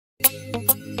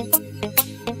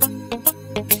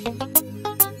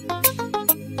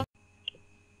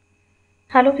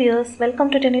Hello viewers, welcome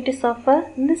to Trinity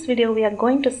Software. In this video we are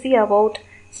going to see about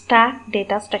stack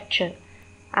data structure,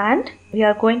 and we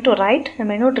are going to write a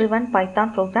menu driven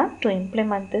Python program to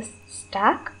implement this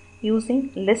stack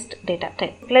using list data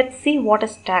type. Let's see what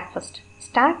is stack first.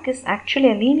 Stack is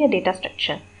actually a linear data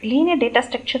structure. Linear data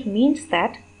structure means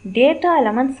that data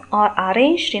elements are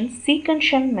arranged in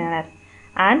sequential manner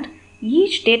and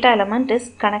each data element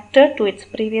is connected to its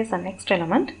previous and next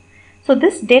element. So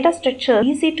this data structure is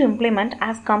easy to implement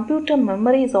as computer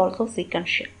memory is also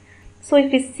sequential. So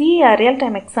if we see a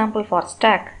real-time example for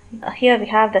stack, here we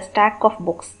have the stack of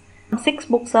books. 6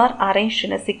 books are arranged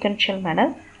in a sequential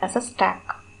manner as a stack,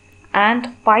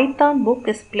 and Python book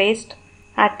is placed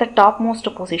at the topmost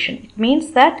position. It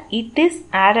means that it is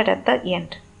added at the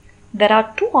end. There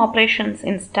are two operations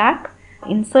in stack,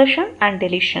 insertion and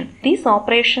deletion. These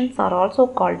operations are also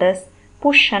called as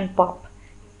push and pop.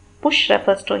 Push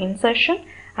refers to insertion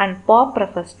and pop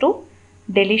refers to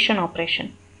deletion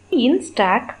operation. In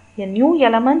stack, a new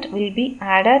element will be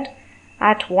added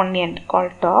at one end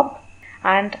called top,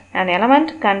 and an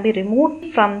element can be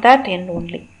removed from that end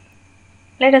only.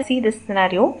 Let us see this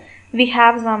scenario. We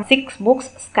have some 6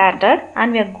 books scattered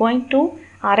and we are going to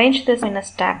arrange this in a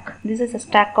stack. This is a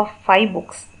stack of 5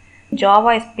 books. Java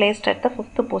is placed at the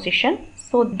 5th position,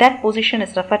 so that position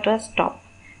is referred to as top.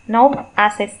 Now,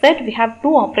 as I said, we have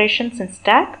two operations in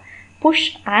stack,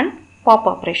 push and pop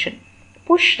operation.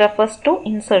 Push refers to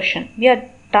insertion. We are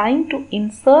trying to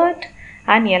insert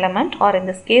an element, or in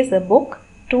this case a book,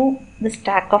 to the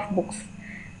stack of books.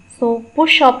 So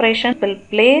push operation will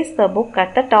place the book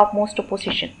at the topmost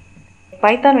position.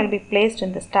 Python will be placed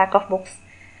in the stack of books,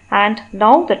 and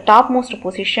now the topmost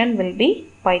position will be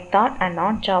Python and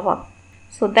not Java.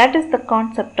 So that is the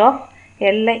concept of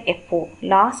LIFO,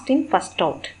 last in first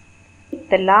out.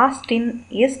 The last in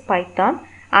is Python,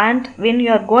 and when you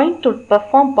are going to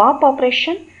perform pop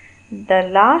operation, the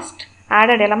last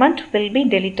added element will be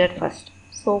deleted first.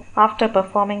 So after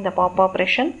performing the pop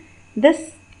operation,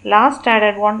 this last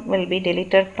added one will be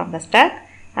deleted from the stack,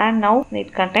 and now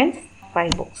it contains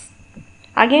 5 books.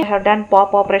 Again, I have done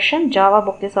pop operation. Java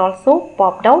book is also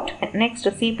popped out. Next,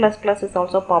 C++ is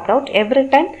also popped out. Every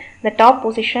time the top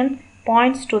position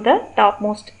points to the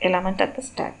topmost element at the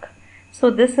stack. So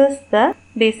this is the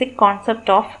basic concept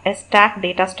of a stack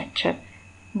data structure.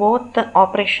 Both the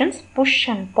operations push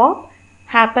and pop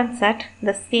happens at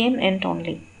the same end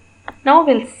only. Now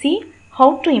we'll see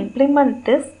how to implement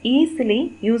this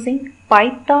easily using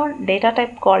Python data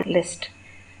type called list.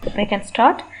 We can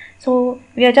start. So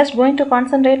we are just going to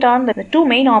concentrate on the two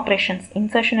main operations,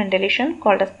 insertion and deletion,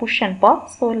 called as push and pop.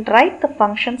 So we'll write the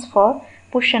functions for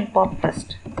push and pop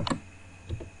first.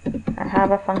 I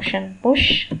have a function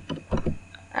push,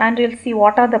 and we'll see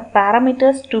what are the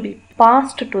parameters to be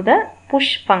passed to the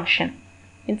push function.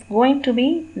 It's going to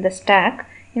be the stack.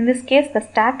 In this case, the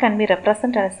stack can be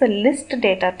represented as a list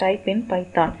data type in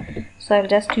Python. So I'll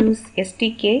just use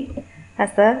stk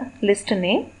as the list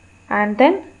name, and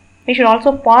then we should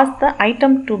also pass the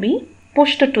item to be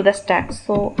pushed to the stack.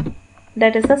 So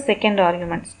that is the second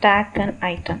argument, stack and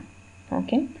item.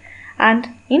 Okay. And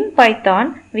in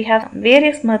Python, we have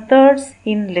various methods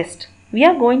in list. We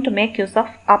are going to make use of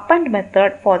append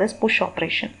method for this push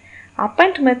operation.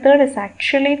 Append method is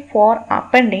actually for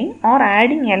appending or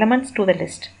adding elements to the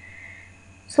list.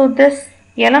 So this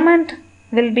element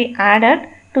will be added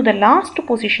to the last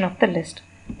position of the list.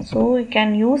 So we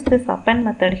can use this append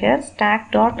method here,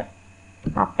 stack.append,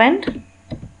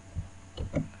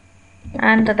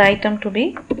 and the item to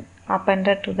be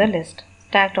appended to the list,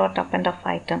 stack.append of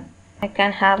item. I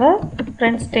can have a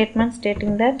print statement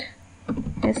stating that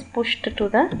is pushed to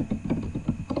the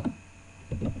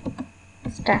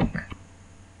stack.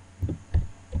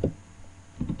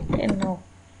 Okay, now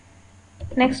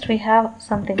next we have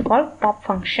something called pop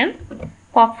function.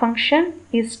 Pop function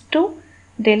is to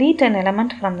delete an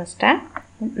element from the stack.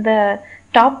 The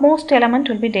topmost element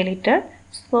will be deleted,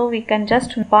 so we can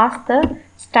just pass the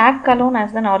stack alone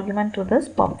as an argument to this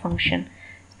pop function.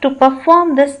 To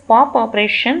perform this pop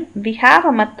operation, we have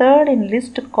a method in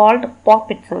list called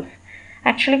pop itself.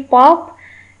 Actually, pop,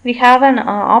 we have an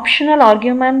optional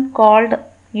argument called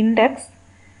index.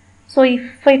 So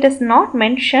if it is not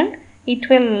mentioned, it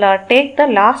will take the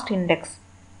last index.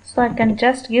 So I can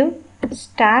just give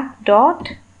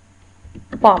stack.pop.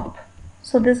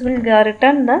 So this will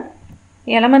return the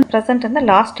element present in the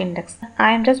last index.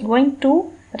 I am just going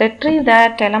to retrieve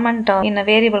that element in a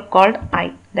variable called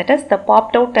I. That is, the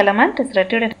popped out element is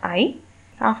retrieved in I.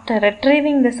 After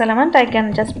retrieving this element, I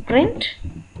can just print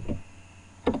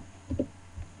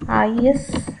I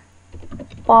is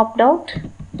popped out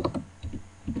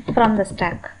from the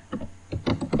stack.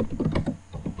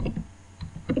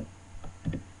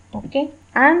 Okay,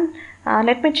 and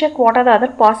let me check what are the other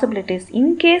possibilities.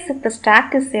 In case if the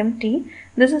stack is empty,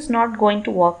 this is not going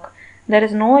to work. There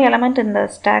is no element in the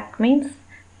stack, means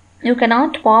you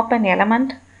cannot pop an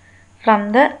element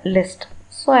from the list.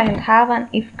 So I will have an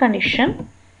if condition,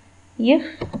 if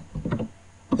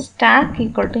stack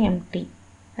equal to empty.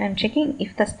 I am checking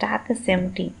if the stack is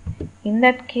empty. In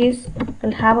that case,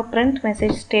 we'll have a print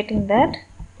message stating that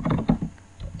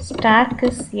stack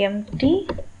is empty,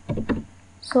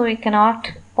 so we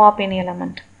cannot pop any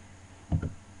element.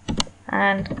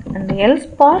 And in the else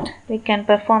part, we can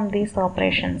perform these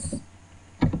operations.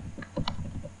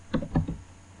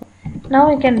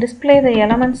 Now we can display the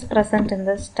elements present in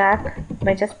the stack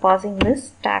by just passing this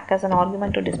stack as an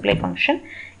argument to display function.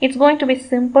 It's going to be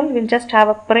simple. We'll just have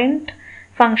a print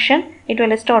function. It will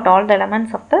list out all the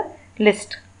elements of the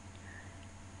list.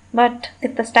 But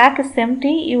if the stack is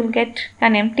empty, you will get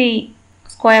an empty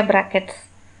square brackets.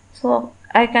 So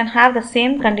I can have the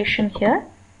same condition here.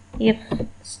 If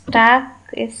stack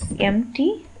is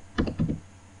empty,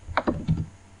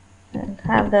 and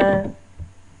have the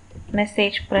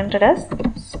message printed as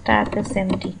stack is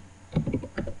empty.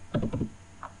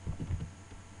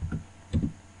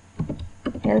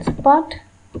 Else part,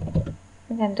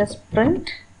 you can just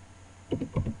print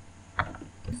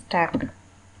stack.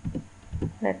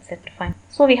 That's it, fine.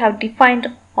 So we have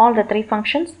defined all the three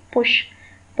functions: push,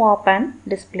 pop and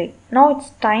display. Now it's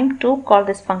time to call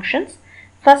these functions.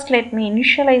 First let me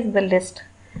initialize the list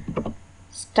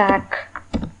stack.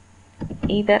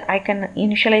 Either I can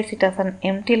initialize it as an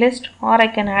empty list, or I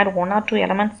can add one or two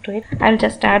elements to it. I'll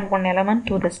just add one element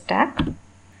to the stack.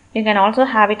 You can also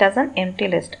have it as an empty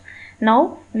list.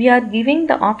 Now we are giving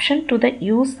the option to the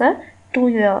user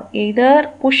to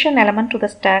either push an element to the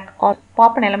stack or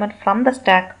pop an element from the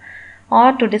stack,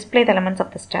 or to display the elements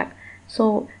of the stack.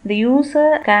 So the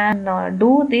user can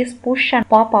do these push and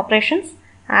pop operations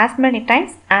as many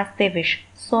times as they wish.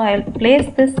 So I will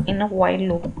place this in a while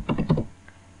loop.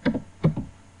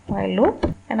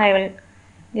 And I will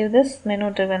give this menu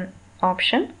driven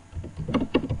option.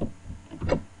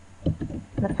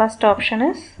 The first option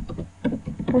is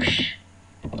push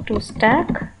to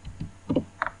stack.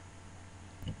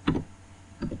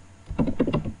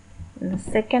 And the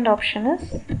second option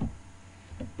is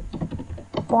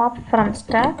pop from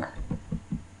stack.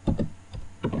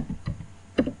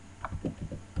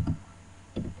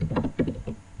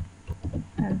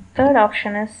 And third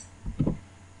option is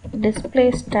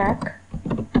display stack.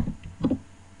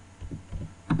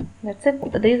 That's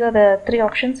it. These are the three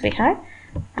options we had,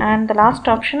 and the last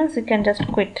option is you can just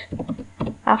quit.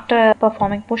 After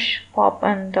performing push, pop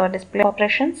and display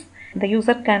operations, the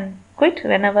user can quit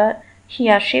whenever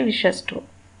he or she wishes to.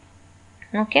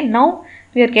 Okay, now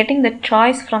we are getting the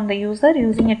choice from the user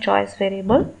using a choice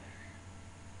variable,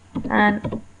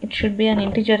 and it should be an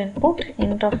integer input.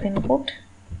 Int of input,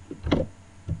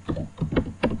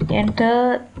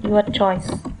 enter your choice.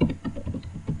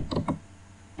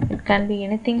 It can be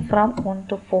anything from 1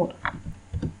 to 4.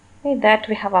 Okay, that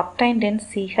we have obtained in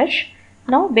CH.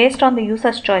 Now based on the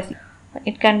user's choice,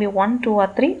 it can be 1, 2 or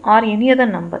 3 or any other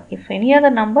number. If any other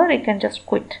number, it can just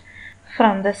quit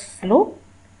from this loop.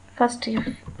 First,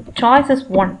 if choice is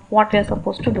 1, what we are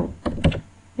supposed to do?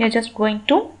 We are just going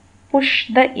to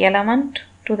push the element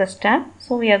to the stack.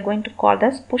 So we are going to call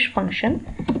this push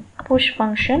function. Push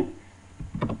function,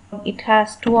 it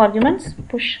has two arguments,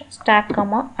 push stack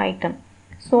comma item.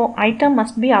 So item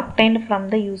must be obtained from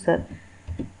the user.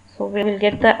 So we will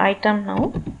get the item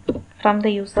now from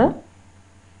the user.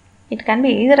 It can be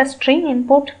either a string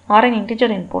input or an integer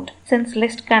input, since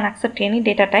list can accept any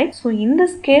data type. So in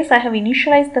this case, I have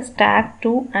initialized the stack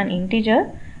to an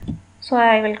integer. So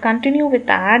I will continue with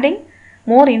adding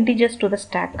more integers to the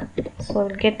stack. So I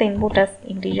will get the input as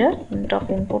integer. Int of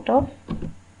input of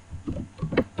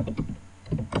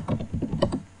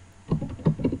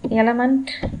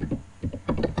element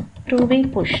to be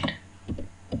pushed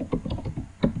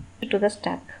to the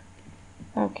stack.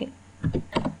 Okay,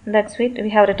 that's it. We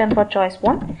have written for choice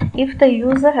 1. If the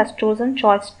user has chosen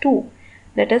choice 2,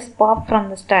 that is pop from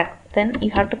the stack, then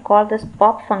you have to call this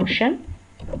pop function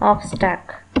of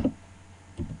stack.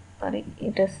 Sorry,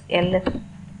 it is elif.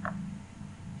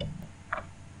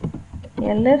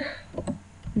 Elif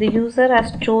the user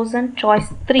has chosen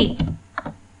choice 3,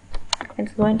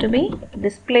 it's going to be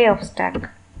display of stack.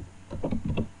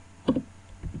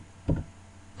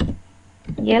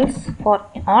 Else, for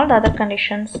all the other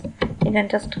conditions, you can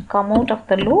just come out of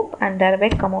the loop and thereby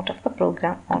come out of the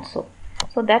program also.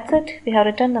 So that's it. We have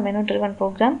written the menu driven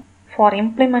program for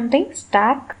implementing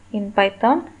stack in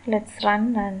Python. Let's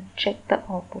run and check the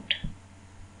output.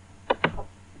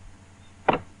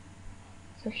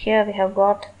 So here we have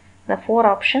got the 4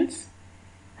 options.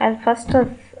 I'll first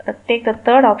take the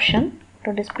third option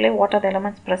to display what are the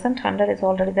elements present. 100 is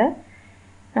already there.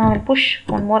 Now I'll push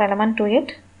one more element to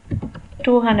it.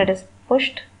 200 is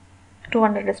pushed.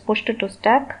 200 is pushed to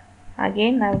stack.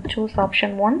 Again I will choose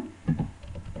option 1.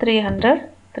 300.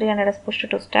 300 is pushed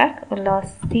to stack. We'll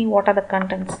see what are the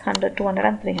contents. 100, 200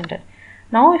 and 300.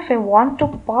 Now if I want to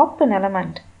pop an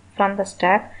element from the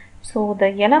stack, so the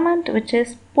element which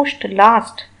is pushed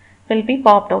last will be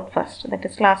popped out first. That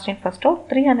is last in first out.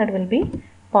 300 will be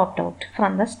popped out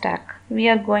from the stack. We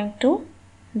are going to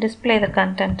display the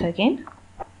content again.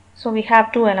 So we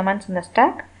have 2 elements in the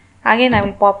stack. Again I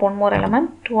will pop one more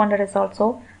element. 200 is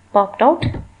also popped out.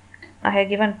 I have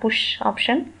given push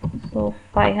option. So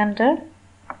 500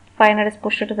 is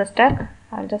pushed to the stack.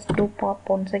 I'll just do pop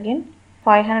once again.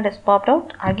 500 is popped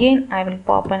out. Again I will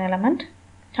pop an element.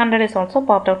 100 is also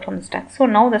popped out from the stack. So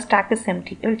now the stack is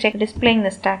empty. We will check displaying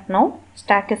the stack now.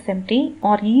 Stack is empty,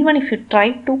 or even if you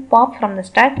try to pop from the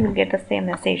stack, you will get the same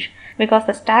message because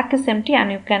the stack is empty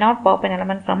and you cannot pop an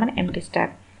element from an empty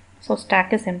stack. So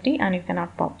stack is empty and you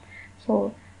cannot pop.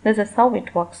 So this is how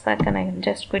it works. I can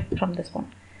just quit from this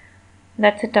one.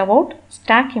 That's it about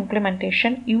stack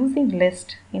implementation using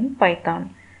list in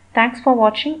Python. Thanks for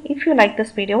watching. If you like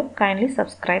this video, kindly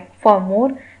subscribe for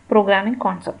more programming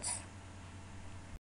concepts.